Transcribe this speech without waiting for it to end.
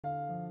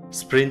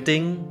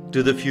Sprinting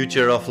to the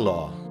future of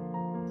law.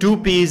 Two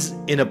peas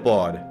in a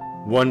pod,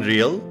 one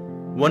real,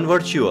 one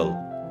virtual,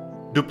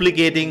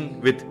 duplicating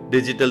with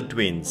digital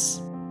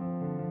twins.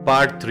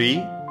 Part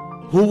 3.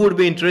 Who would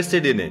be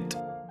interested in it?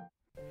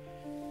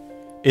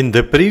 In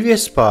the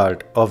previous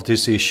part of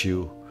this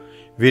issue,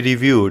 we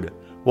reviewed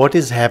what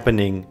is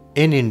happening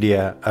in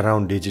India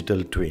around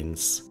digital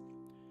twins.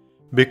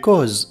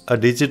 Because a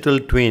digital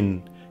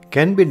twin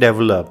can be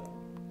developed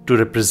to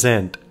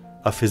represent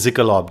a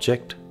physical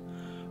object,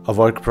 a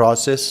work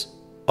process,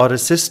 or a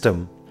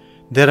system,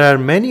 there are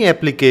many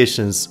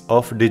applications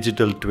of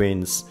digital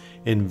twins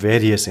in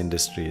various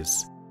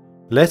industries.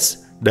 Let's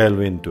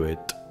delve into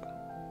it.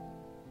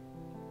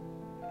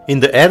 In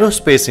the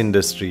aerospace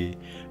industry,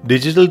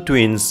 digital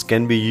twins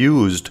can be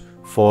used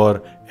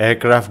for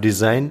aircraft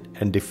design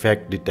and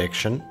defect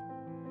detection,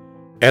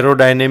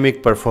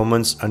 aerodynamic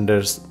performance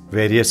under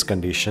various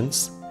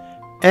conditions,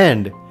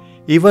 and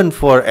even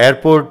for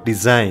airport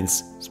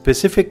designs,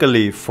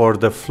 specifically for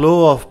the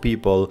flow of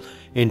people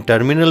in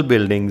terminal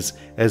buildings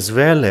as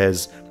well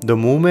as the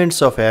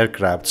movements of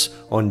aircrafts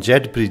on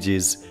jet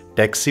bridges,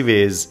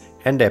 taxiways,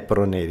 and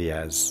apron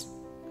areas.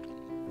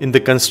 In the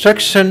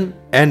construction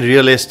and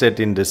real estate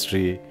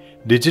industry,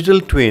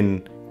 digital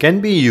twin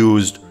can be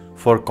used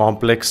for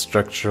complex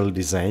structural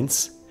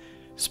designs,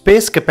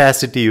 space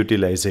capacity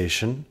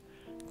utilization,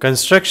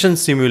 construction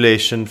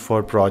simulation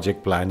for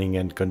project planning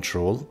and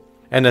control,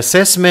 an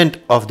assessment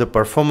of the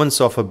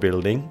performance of a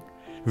building,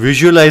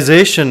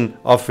 visualization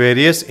of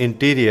various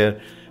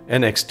interior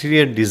and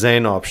exterior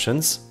design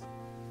options,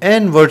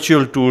 and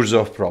virtual tours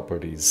of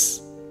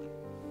properties.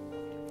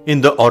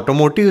 In the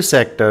automotive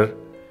sector,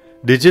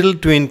 digital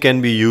twin can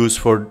be used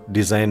for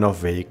design of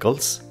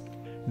vehicles,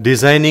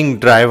 designing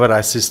driver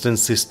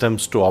assistance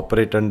systems to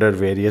operate under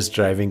various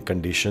driving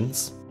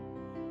conditions,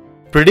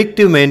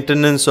 predictive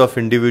maintenance of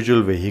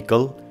individual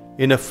vehicle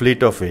in a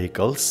fleet of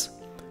vehicles,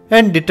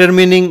 and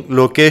determining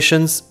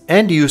locations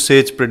and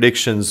usage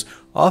predictions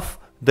of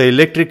the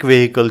electric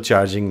vehicle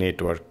charging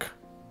network.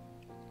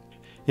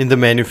 In the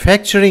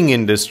manufacturing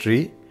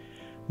industry,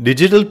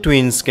 digital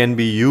twins can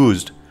be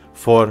used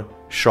for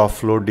shop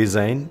floor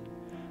design,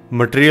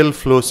 material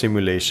flow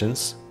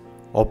simulations,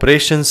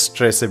 operations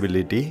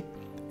traceability,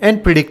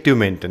 and predictive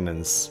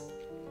maintenance.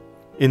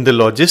 In the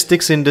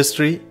logistics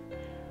industry,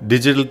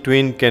 digital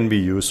twin can be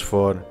used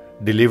for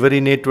delivery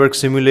network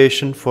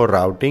simulation for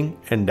routing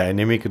and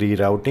dynamic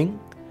rerouting,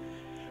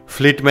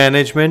 fleet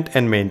management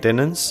and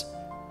maintenance,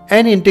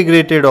 and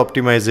integrated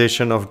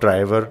optimization of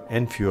driver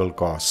and fuel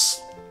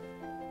costs.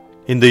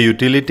 In the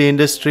utility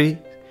industry,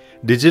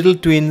 digital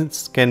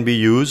twins can be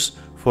used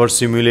for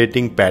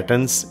simulating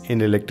patterns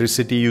in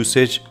electricity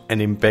usage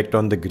and impact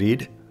on the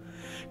grid,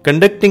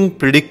 conducting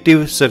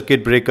predictive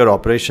circuit breaker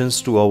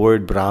operations to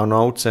avoid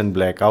brownouts and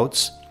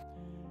blackouts,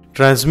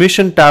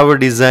 transmission tower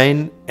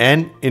design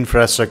and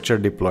infrastructure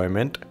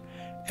deployment,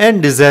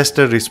 and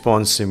disaster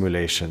response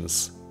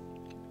simulations.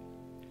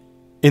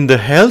 In the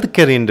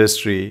healthcare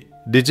industry,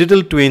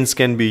 digital twins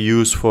can be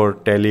used for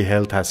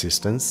telehealth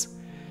assistance,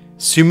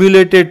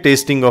 simulated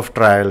testing of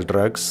trial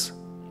drugs,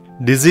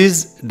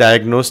 disease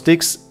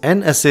diagnostics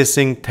and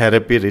assessing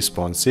therapy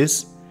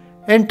responses,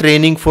 and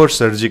training for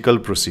surgical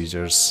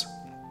procedures.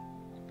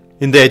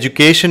 In the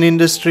education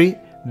industry,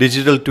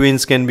 digital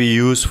twins can be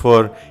used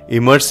for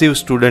immersive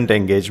student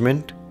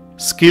engagement,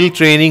 skill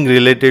training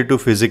related to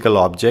physical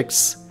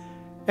objects,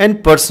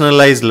 and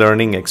personalized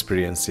learning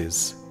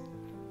experiences.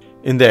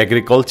 In the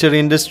agriculture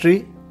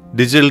industry,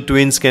 digital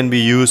twins can be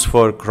used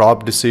for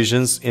crop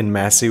decisions in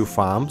massive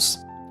farms,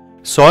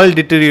 soil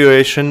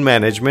deterioration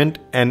management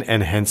and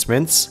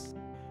enhancements,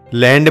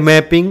 land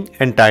mapping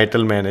and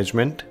title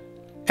management,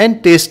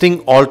 and testing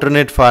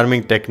alternate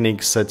farming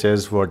techniques such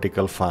as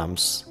vertical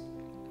farms.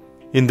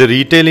 In the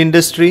retail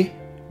industry,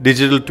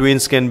 digital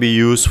twins can be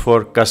used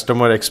for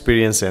customer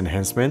experience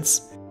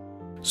enhancements,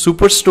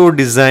 superstore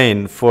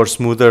design for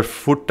smoother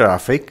foot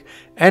traffic,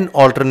 and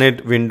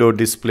alternate window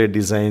display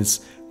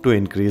designs to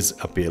increase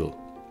appeal.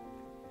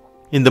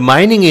 In the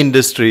mining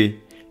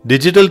industry,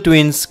 digital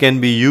twins can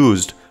be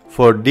used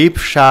for deep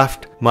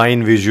shaft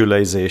mine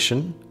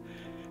visualization,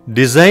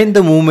 design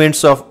the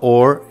movements of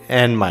ore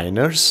and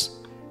miners,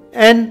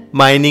 and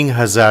mining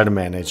hazard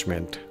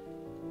management.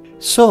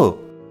 So,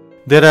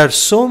 there are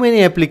so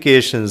many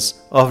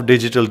applications of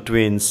digital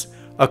twins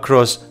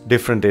across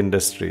different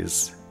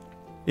industries.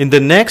 In the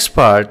next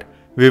part,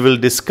 we will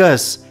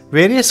discuss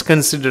various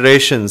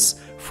considerations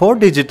for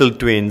digital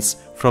twins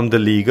from the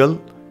legal,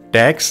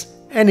 tax,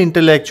 and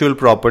intellectual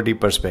property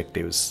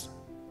perspectives.